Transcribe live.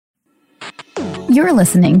You're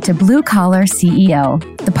listening to Blue Collar CEO,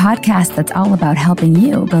 the podcast that's all about helping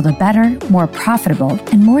you build a better, more profitable,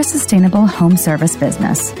 and more sustainable home service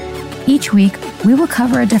business. Each week, we will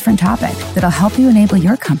cover a different topic that'll help you enable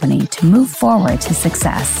your company to move forward to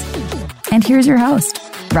success. And here's your host,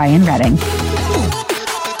 Ryan Redding.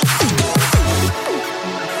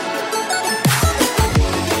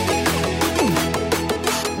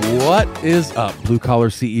 What is up, Blue Collar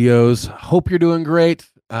CEOs? Hope you're doing great.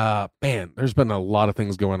 Man, there's been a lot of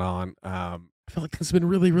things going on. I feel like it's been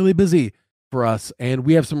really, really busy for us, and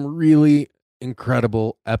we have some really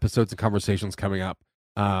incredible episodes and conversations coming up.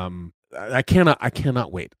 I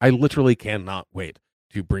cannot wait. I literally cannot wait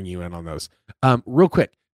to bring you in on those. Real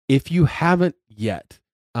quick, if you haven't yet,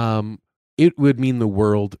 it would mean the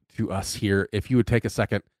world to us here if you would take a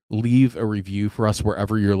second, leave a review for us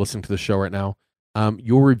wherever you're listening to the show right now.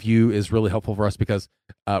 Your review is really helpful for us because,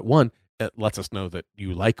 one, it lets us know that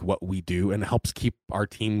you like what we do and it helps keep our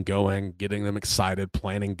team going, getting them excited,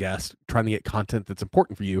 planning guests, trying to get content that's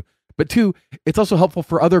important for you. But two, it's also helpful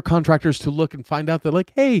for other contractors to look and find out that,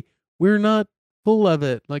 like, hey, we're not full of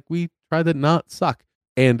it. Like, we try to not suck.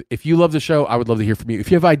 And if you love the show, I would love to hear from you.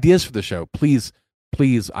 If you have ideas for the show, please,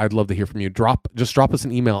 I'd love to hear from you. Just drop us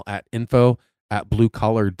an email at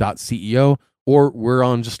info@bluecollar.ceo, or we're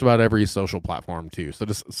on just about every social platform too. So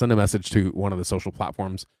just send a message to one of the social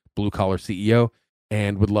platforms, Blue Collar CEO,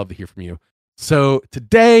 and would love to hear from you. So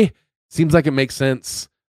today seems like it makes sense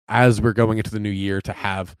as we're going into the new year to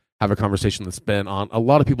have a conversation that's been on a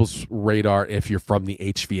lot of people's radar if you're from the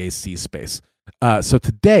HVAC space. So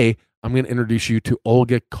today I'm going to introduce you to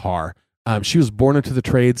Olga Carr. She was born into the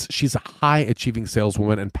trades. She's a high achieving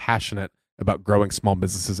saleswoman and passionate about growing small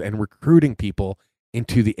businesses and recruiting people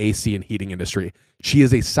into the AC and heating industry. She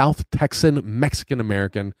is a South Texan Mexican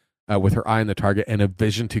American with her eye on the target and a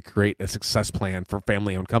vision to create a success plan for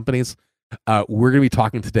family-owned companies. We're going to be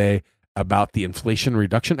talking today about the Inflation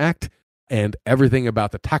Reduction Act and everything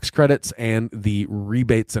about the tax credits and the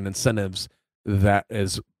rebates and incentives that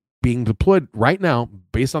is being deployed right now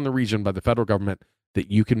based on the region by the federal government that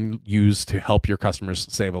you can use to help your customers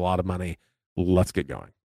save a lot of money. Let's get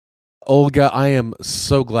going. Olga, I am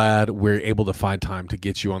so glad we're able to find time to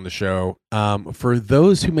get you on the show. For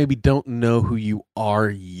those who maybe don't know who you are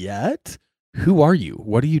yet, who are you?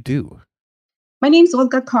 What do you do? My name's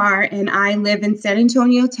Olga Carr, and I live in San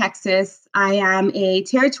Antonio, Texas. I am a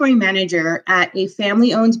territory manager at a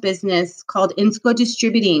family-owned business called Insco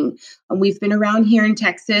Distributing. And we've been around here in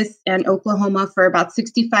Texas and Oklahoma for about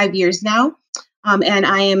 65 years now. And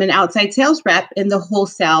I am an outside sales rep in the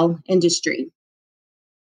wholesale industry.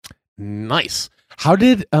 Nice. How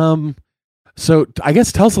did, so I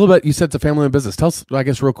guess tell us a little bit, you said it's a family-owned business. Tell us, I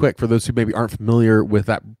guess, real quick, for those who maybe aren't familiar with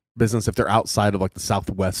that business, if they're outside of like the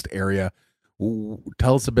Southwest area,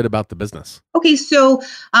 tell us a bit about the business. Okay, so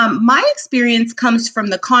my experience comes from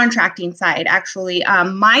the contracting side, actually.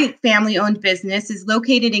 My family-owned business is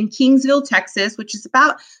located in Kingsville, Texas, which is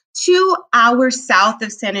about 2 hours south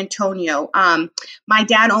of San Antonio. My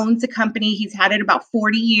dad owns a company. He's had it about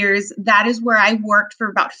 40 years. That is where I worked for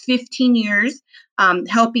about 15 years,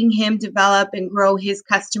 helping him develop and grow his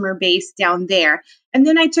customer base down there. And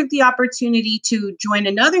then I took the opportunity to join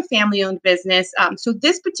another family-owned business. So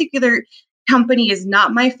this particular company is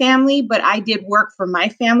not my family, but I did work for my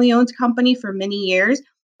family-owned company for many years.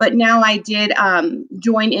 But now I did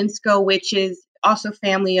join Insco, which is also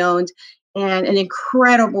family-owned, and an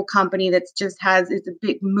incredible company that's it's a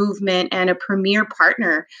big movement and a premier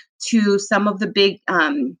partner to some of the big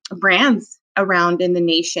brands around in the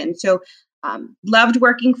nation. So loved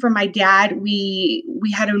working for my dad. We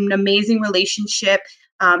had an amazing relationship.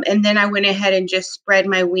 And then I went ahead and just spread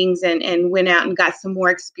my wings and went out and got some more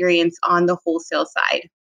experience on the wholesale side.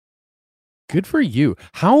 Good for you.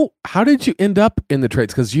 How did you end up in the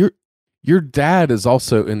trades? Because your dad is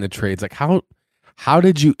also in the trades. Like how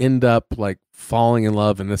did you end up like falling in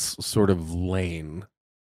love in this sort of lane?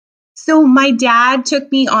 So my dad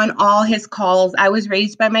took me on all his calls. I was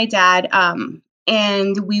raised by my dad.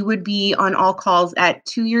 And we would be on all calls at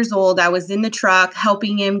 2 years old. I was in the truck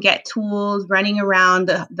helping him get tools, running around.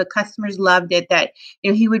 The customers loved it that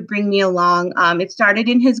he would bring me along. It started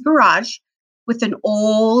in his garage with an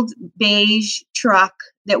old beige truck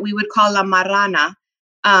that we would call La Marrana.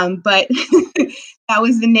 But that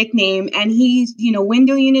was the nickname. And he's,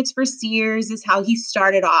 window units for Sears is how he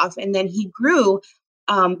started off. And then he grew.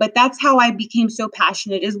 But that's how I became so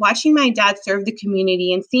passionate, is watching my dad serve the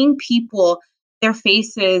community and seeing people, their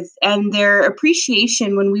faces and their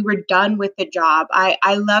appreciation when we were done with the job.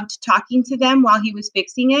 I loved talking to them while he was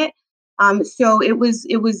fixing it. So it was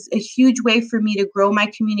a huge way for me to grow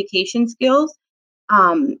my communication skills.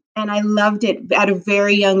 And I loved it at a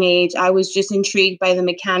very young age. I was just intrigued by the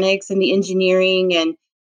mechanics and the engineering and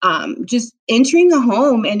just entering a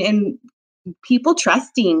home and people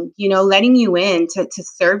trusting, letting you in to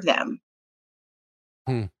serve them.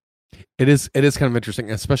 Hmm. It is kind of interesting,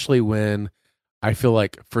 especially when I feel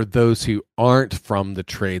like for those who aren't from the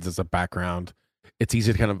trades as a background, it's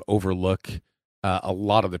easy to kind of overlook a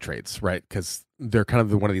lot of the trades, right? Because they're kind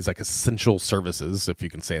of one of these like essential services, if you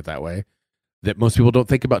can say it that way, that most people don't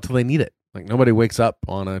think about till they need it. Like nobody wakes up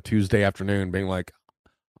on a Tuesday afternoon being like,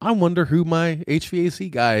 I wonder who my HVAC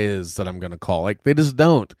guy is that I'm going to call. Like they just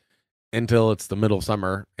don't until it's the middle of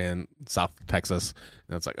summer in South Texas,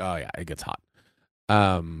 and it's like, oh yeah, it gets hot.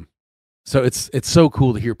 So it's so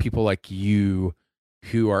cool to hear people like you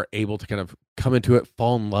who are able to kind of come into it,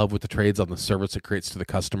 fall in love with the trades on the service it creates to the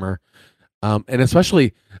customer. And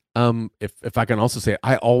especially if I can also say,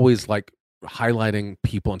 I always like highlighting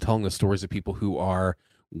people and telling the stories of people who are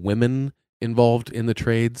women involved in the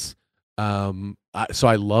trades. So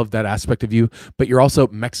I love that aspect of you, but you're also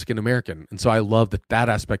Mexican American. And so I love that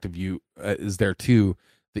aspect of you is there too,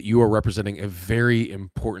 that you are representing a very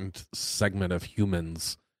important segment of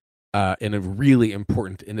humans in a really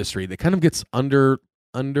important industry that kind of gets under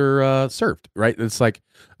served, right? It's like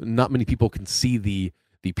not many people can see the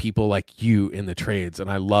people like you in the trades,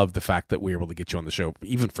 and I love the fact that we're able to get you on the show,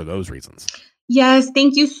 even for those reasons. Yes,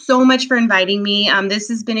 thank you so much for inviting me. This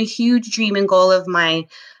has been a huge dream and goal of mine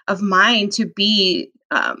to be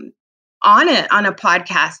on a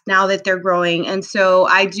podcast now that they're growing, and so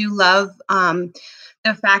I do love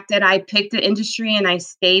the fact that I picked the industry and I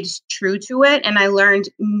stayed true to it. And I learned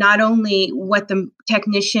not only what the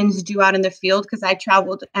technicians do out in the field, because I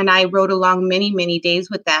traveled and I rode along many, many days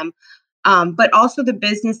with them, but also the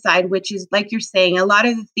business side, which is, like you're saying, a lot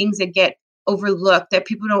of the things that get overlooked that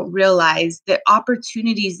people don't realize, the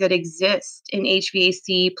opportunities that exist in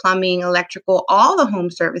HVAC, plumbing, electrical, all the home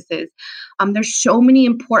services. There's so many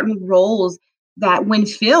important roles that when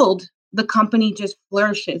filled, the company just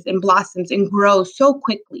flourishes and blossoms and grows so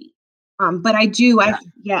quickly. But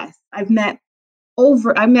I've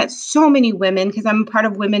met so many women because I'm part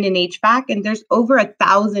of Women in HVAC, and there's over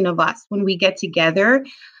 1,000 of us when we get together.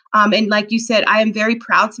 And like you said, I am very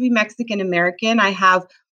proud to be Mexican American. I have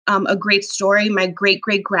a great story. My great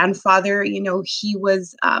great grandfather, he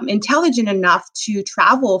was intelligent enough to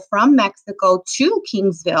travel from Mexico to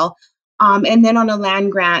Kingsville, and then on a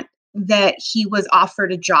land grant that he was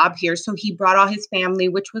offered a job here. So he brought all his family,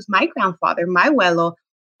 which was my grandfather, my abuelo,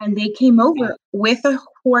 and they came over with a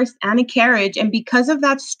horse and a carriage. And because of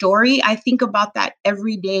that story, I think about that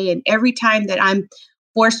every day. And every time that I'm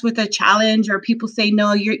forced with a challenge or people say,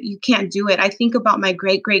 no, you can't do it, I think about my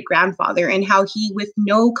great great grandfather and how he, with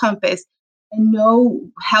no compass and no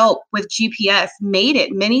help with GPS, made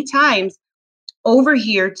it many times over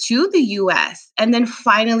here to the US, and then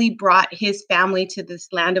finally brought his family to this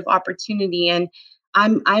land of opportunity. And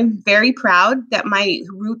I'm very proud that my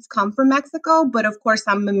roots come from Mexico, but of course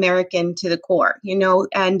I'm American to the core,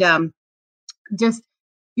 and just,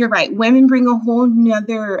 you're right. Women bring a whole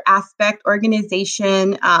nother aspect,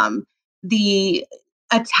 organization, the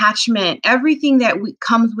attachment, everything that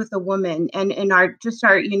comes with a woman, and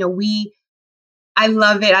I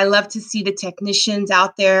love it. I love to see the technicians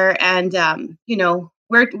out there, and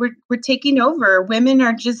we're taking over. Women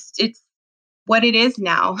are it's what it is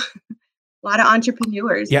now. A lot of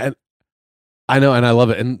entrepreneurs. Yeah, I know, and I love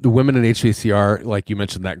it. And the Women in HVACR, like you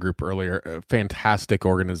mentioned that group earlier, a fantastic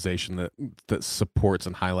organization that supports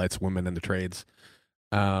and highlights women in the trades.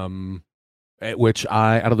 Which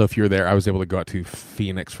I don't know if you were there. I was able to go out to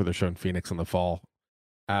Phoenix for the show in Phoenix in the fall.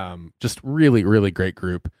 Just really, really great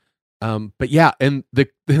group. But yeah, and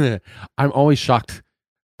I'm always shocked.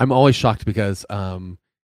 I'm always shocked because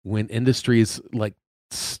when industries like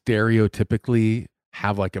stereotypically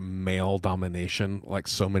have like a male domination, like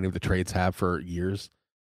so many of the trades have for years,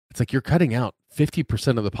 it's like you're cutting out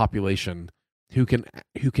 50% of the population who can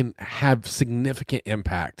have significant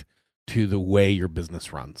impact to the way your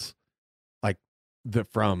business runs. Like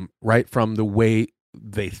from the way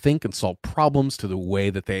they think and solve problems to the way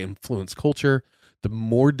that they influence culture, the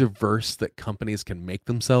more diverse that companies can make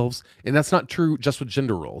themselves. And that's not true just with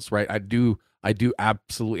gender roles, right? I do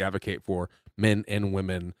absolutely advocate for men and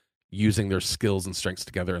women using their skills and strengths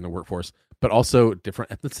together in the workforce, but also different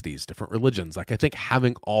ethnicities, different religions. Like I think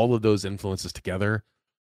having all of those influences together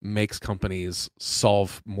makes companies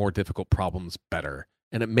solve more difficult problems better,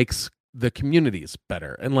 and it makes the communities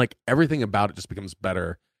better. And like everything about it just becomes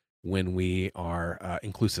better when we are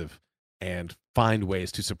inclusive and find ways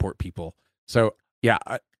to support people. So yeah,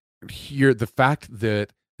 here the fact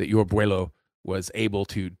that your abuelo was able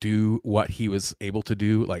to do what he was able to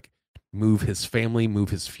do, like move his family, move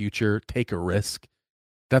his future, take a risk.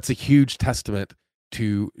 That's a huge testament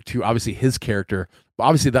to obviously his character, but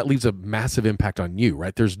obviously that leaves a massive impact on you,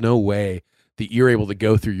 right? There's no way that you're able to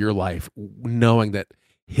go through your life knowing that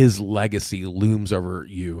his legacy looms over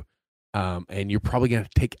you. And you're probably going to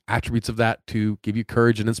take attributes of that to give you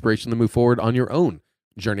courage and inspiration to move forward on your own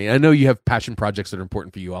journey. I know you have passion projects that are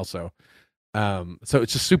important for you also. So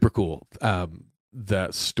it's just super cool,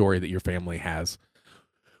 the story that your family has.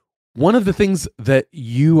 One of the things that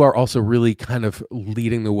you are also really kind of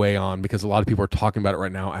leading the way on, because a lot of people are talking about it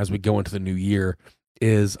right now as we go into the new year,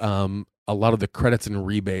 is a lot of the credits and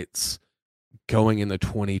rebates going into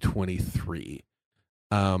 2023.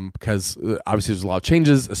 Because obviously there's a lot of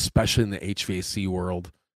changes, especially in the HVAC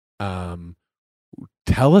world.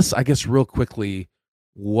 Tell us, I guess, real quickly,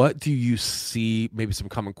 what do you see, maybe some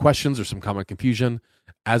common questions or some common confusion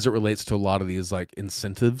as it relates to a lot of these like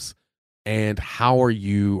incentives, and how are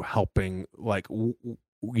you helping, like,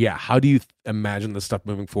 how do you imagine this stuff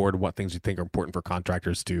moving forward? What things you think are important for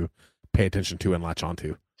contractors to pay attention to and latch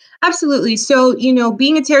onto? Absolutely. So,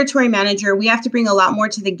 being a territory manager, we have to bring a lot more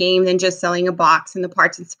to the game than just selling a box and the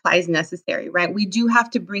parts and supplies necessary, right? We do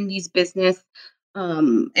have to bring these business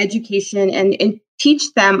education and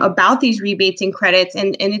teach them about these rebates and credits.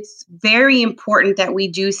 And it's very important that we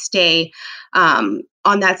do stay on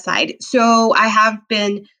that side. So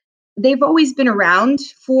they've always been around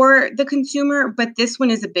for the consumer, but this one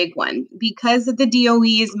is a big one because of the DOE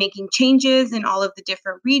is making changes in all of the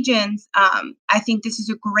different regions. I think this is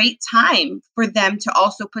a great time for them to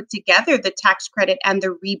also put together the tax credit and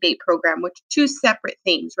the rebate program, which are two separate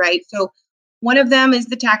things, right? So one of them is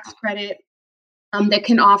the tax credit that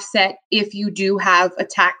can offset if you do have a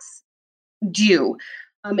tax due.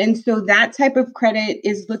 And so that type of credit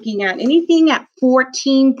is looking at anything at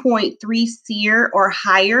 14.3 SEER or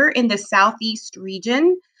higher in the Southeast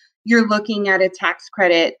region. You're looking at a tax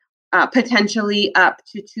credit potentially up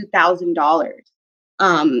to $2,000.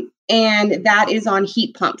 And that is on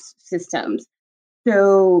heat pumps systems.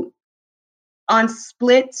 So on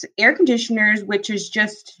split air conditioners, which is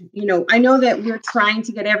just, I know that we're trying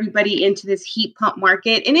to get everybody into this heat pump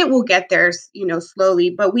market, and it will get there,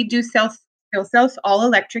 slowly, but we do sell all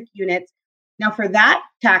electric units. Now for that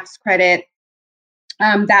tax credit,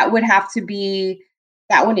 that one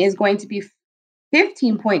is going to be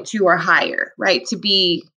 15.2 or higher, right? To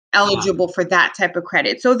be eligible for that type of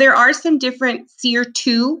credit. So there are some different SEER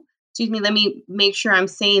 2, let me make sure I'm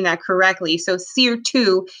saying that correctly. So SEER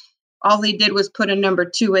 2, all they did was put a number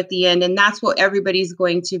 2 at the end, and that's what everybody's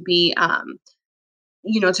going to be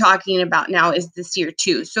talking about now is the SEER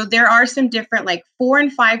 2. So there are some different, like 4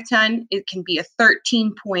 and 5 ton, it can be a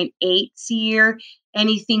 13.8 SEER.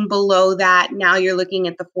 Anything below that, now you're looking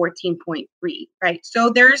at the 14.3, right? So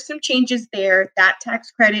there are some changes there. That tax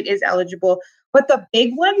credit is eligible. But the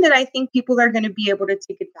big one that I think people are going to be able to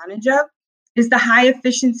take advantage of is the high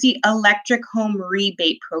efficiency electric home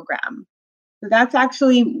rebate program. So that's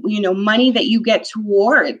actually, money that you get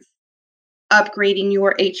towards upgrading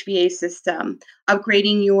your HVA system,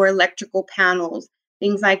 upgrading your electrical panels,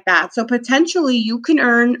 things like that. So potentially you can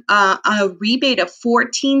earn a rebate of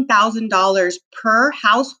 $14,000 per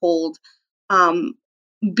household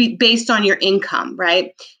based on your income,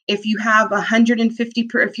 right? If you have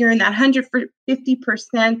if you're in that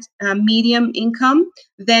 150% medium income,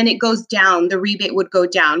 then it goes down. The rebate would go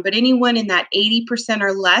down. But anyone in that 80%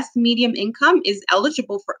 or less medium income is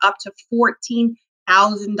eligible for up to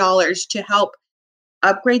 $14,000 to help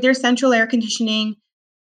upgrade their central air conditioning,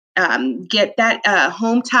 get that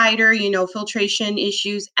home tighter, filtration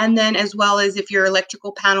issues. And then as well as if your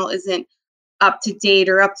electrical panel isn't up to date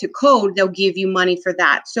or up to code, they'll give you money for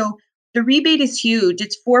that. So the rebate is huge.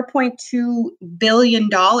 It's $4.2 billion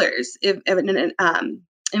in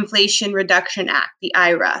Inflation Reduction Act, the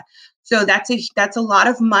IRA. So that's a lot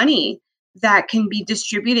of money that can be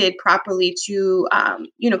distributed properly to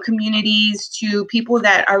communities, to people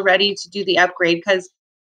that are ready to do the upgrade. Because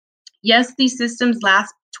yes, these systems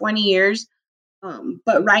last 20 years,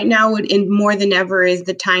 but right now, more than ever, is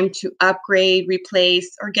the time to upgrade,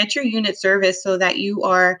 replace, or get your unit serviced so that you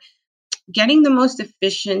are getting the most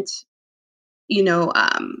efficient,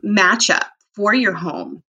 matchup for your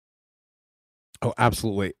home. Oh,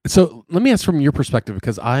 absolutely. So let me ask from your perspective,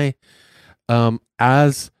 because I,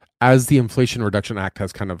 as the Inflation Reduction Act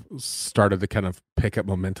has kind of started to kind of pick up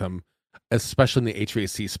momentum, especially in the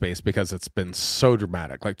HVAC space, because it's been so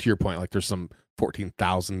dramatic. Like to your point, like there's some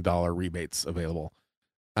 $14,000 rebates available.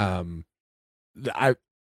 I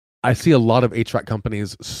see a lot of HVAC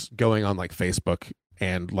companies going on like Facebook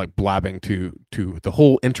and like blabbing to the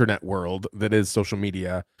whole internet world that is social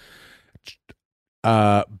media,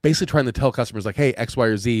 basically trying to tell customers like, hey, X, Y,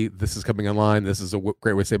 or Z, this is coming online. This is a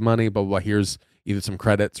great way to save money, blah, blah, blah. Here's either some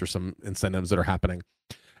credits or some incentives that are happening.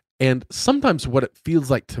 And sometimes what it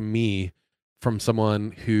feels like to me from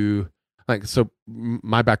someone who, like, so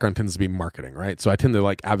my background tends to be marketing, right? So I tend to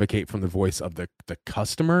like advocate from the voice of the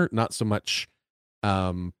customer, not so much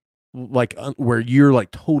where you're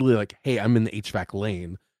like totally like, hey, I'm in the HVAC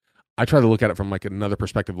lane. I try to look at it from like another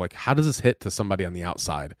perspective, like how does this hit to somebody on the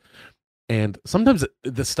outside? And sometimes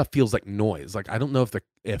this stuff feels like noise. Like I don't know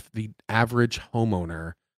if the average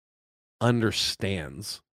homeowner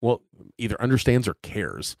understands, well, either understands or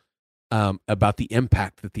cares about the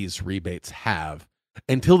impact that these rebates have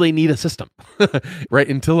until they need a system, right?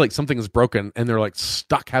 Until like something is broken and they're like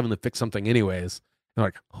stuck having to fix something anyways. They're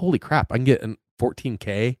like, holy crap, I can get an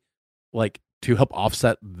 $14K like to help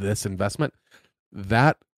offset this investment.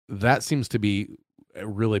 That seems to be a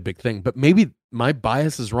really big thing. But maybe my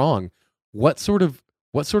bias is wrong. What sort of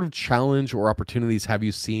challenge or opportunities have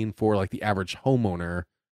you seen for like the average homeowner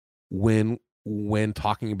when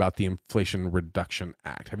talking about the Inflation Reduction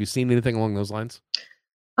Act? Have you seen anything along those lines?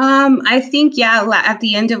 I think, yeah, at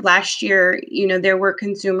the end of last year, there were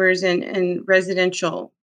consumers in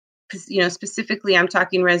residential, specifically I'm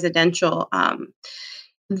talking residential,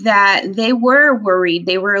 that they were worried.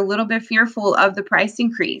 They were a little bit fearful of the price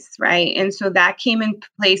increase, right? And so that came in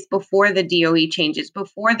place before the DOE changes,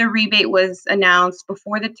 before the rebate was announced,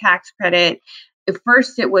 before the tax credit. At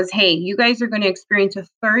first it was, hey, you guys are going to experience a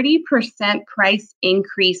 30% price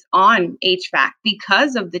increase on HVAC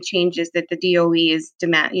because of the changes that the DOE is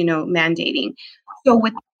mandating. So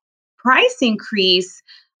with price increase,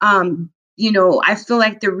 I feel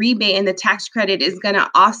like the rebate and the tax credit is going to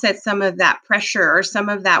offset some of that pressure or some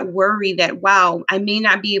of that worry that, wow, I may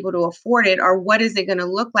not be able to afford it, or what is it going to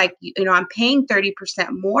look like? I'm paying 30%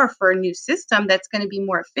 more for a new system that's going to be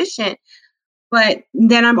more efficient, but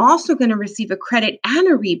then I'm also going to receive a credit and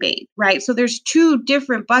a rebate, right? So there's two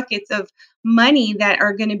different buckets of money that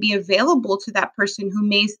are going to be available to that person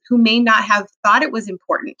who may not have thought it was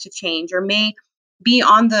important to change or may be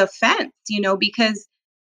on the fence, because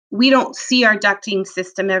we don't see our ducting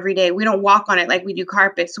system every day. We don't walk on it like we do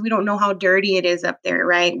carpet. So we don't know how dirty it is up there,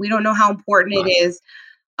 right? We don't know how important it is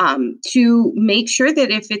to make sure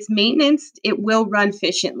that if it's maintenance, it will run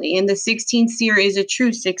efficiently. And the 16 SEER is a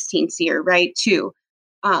true 16 SEER, right, too.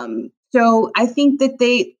 So I think that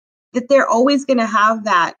they're always going to have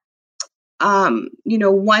that,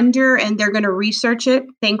 wonder, and they're going to research it.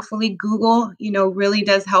 Thankfully, Google, really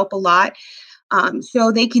does help a lot.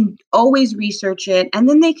 So they can always research it, and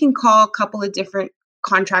then they can call a couple of different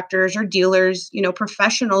contractors or dealers,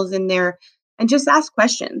 professionals in there, and just ask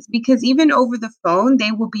questions, because even over the phone,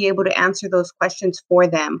 they will be able to answer those questions for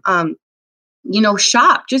them.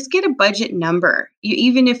 Shop, just get a budget number,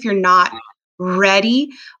 even if you're not ready,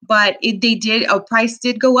 but a price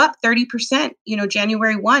did go up 30%,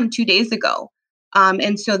 January 1, 2 days ago.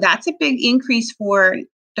 And so that's a big increase for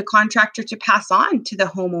the contractor to pass on to the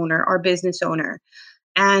homeowner or business owner.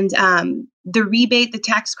 And the rebate, the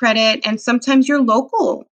tax credit, and sometimes your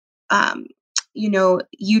local,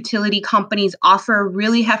 utility companies offer a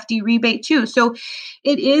really hefty rebate too. So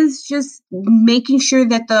it is just making sure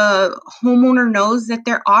that the homeowner knows that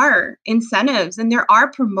there are incentives and there are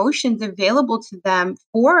promotions available to them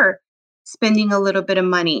for spending a little bit of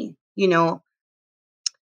money, So.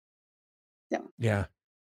 Yeah.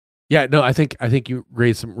 Yeah, no, I think you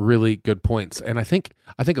raised some really good points, and I think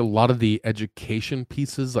a lot of the education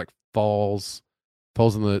pieces like falls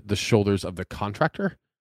on the shoulders of the contractor.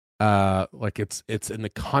 Like it's in the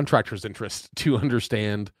contractor's interest to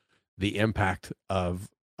understand the impact of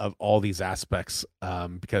all these aspects,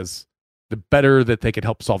 because the better that they could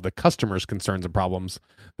help solve the customer's concerns and problems,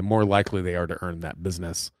 the more likely they are to earn that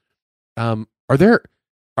business.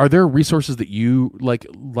 Are there resources that you like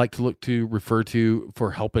to refer to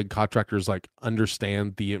for helping contractors like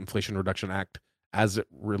understand the Inflation Reduction Act as it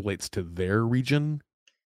relates to their region?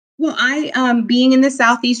 Well, I, being in the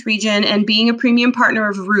Southeast region and being a premium partner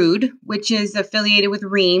of Rude, which is affiliated with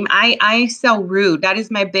Ream, I sell Rude. That is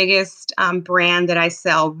my biggest brand that I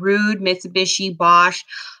sell: Rude, Mitsubishi, Bosch.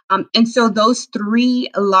 And so those three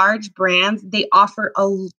large brands, they offer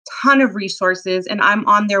a ton of resources, and I'm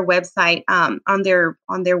on their website, on their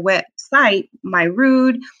website, my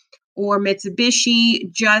Rude or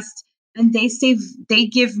Mitsubishi, and they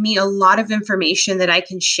give me a lot of information that I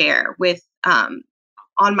can share with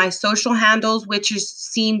on my social handles, which is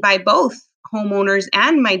seen by both homeowners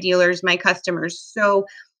and my dealers, my customers. So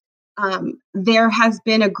there has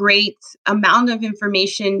been a great amount of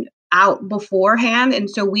information out beforehand. And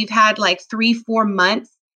so we've had like 3-4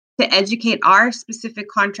 months to educate our specific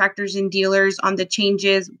contractors and dealers on the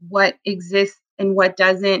changes, what exists and what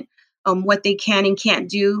doesn't, what they can and can't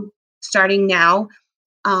do starting now.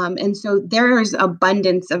 And so there's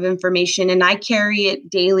abundance of information, and I carry it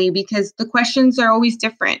daily because the questions are always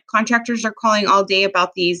different. Contractors are calling all day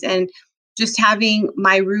about these, and just having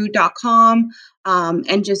myru.com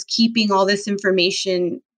and just keeping all this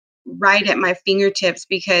information right at my fingertips,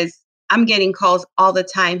 because I'm getting calls all the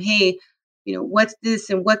time. Hey, what's this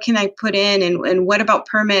and what can I put in, and what about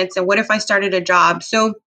permits, and what if I started a job?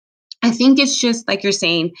 So I think it's just like you're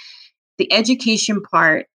saying, the education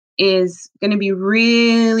part is going to be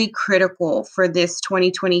really critical for this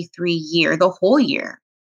 2023 year, the whole year,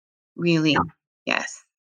 really. Yeah. Yes.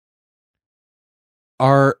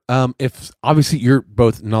 If obviously you're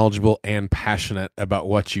both knowledgeable and passionate about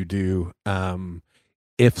what you do,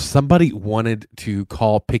 if somebody wanted to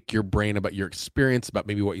pick your brain about your experience, about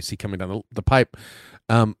maybe what you see coming down the pipe,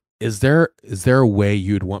 is there a way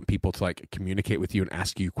you'd want people to like communicate with you and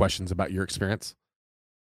ask you questions about your experience?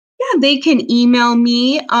 Yeah, they can email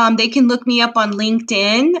me. They can look me up on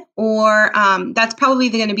LinkedIn, or that's probably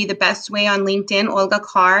going to be the best way on LinkedIn, Olga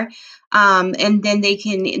Carr. And then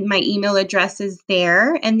my email address is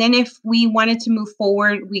there. And then if we wanted to move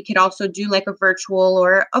forward, we could also do like a virtual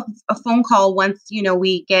or a phone call once,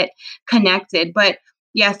 we get connected. But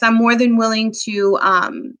yes, I'm more than willing to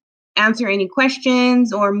answer any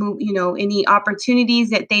questions or move, any opportunities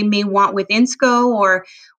that they may want with INSCO or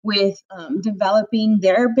with developing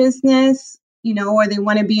their business, or they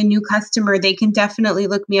want to be a new customer. They can definitely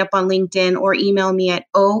look me up on LinkedIn or email me at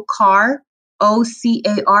Carr,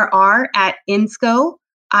 OCARR at INSCO.com.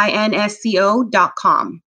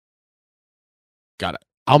 Got it.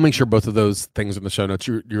 I'll make sure both of those things in the show notes,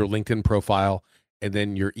 your LinkedIn profile and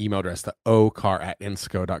then your email address, the Carr at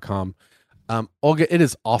INSCO.com. Olga, it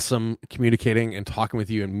is awesome communicating and talking with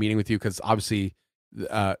you and meeting with you, because obviously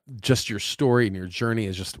just your story and your journey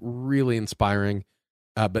is just really inspiring.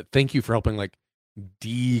 But thank you for helping like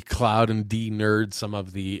de-cloud and de-nerd some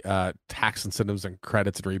of the tax incentives and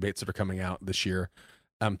credits and rebates that are coming out this year.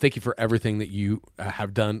 Thank you for everything that you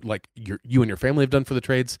have done, like you and your family have done for the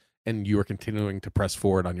trades, and you are continuing to press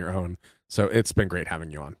forward on your own. So it's been great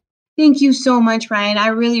having you on. Thank you so much, Ryan. I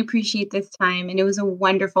really appreciate this time, and it was a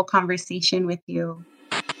wonderful conversation with you.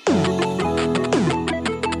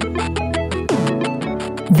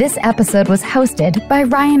 This episode was hosted by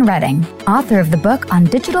Ryan Redding, author of the book on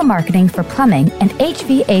digital marketing for plumbing and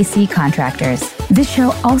HVAC contractors. This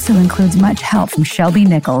show also includes much help from Shelby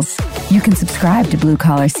Nichols. You can subscribe to Blue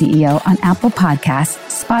Collar CEO on Apple Podcasts,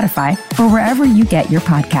 Spotify, or wherever you get your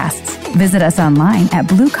podcasts. Visit us online at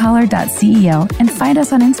bluecollar.ceo and find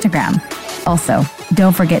us on Instagram. Also,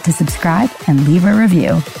 don't forget to subscribe and leave a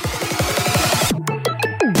review.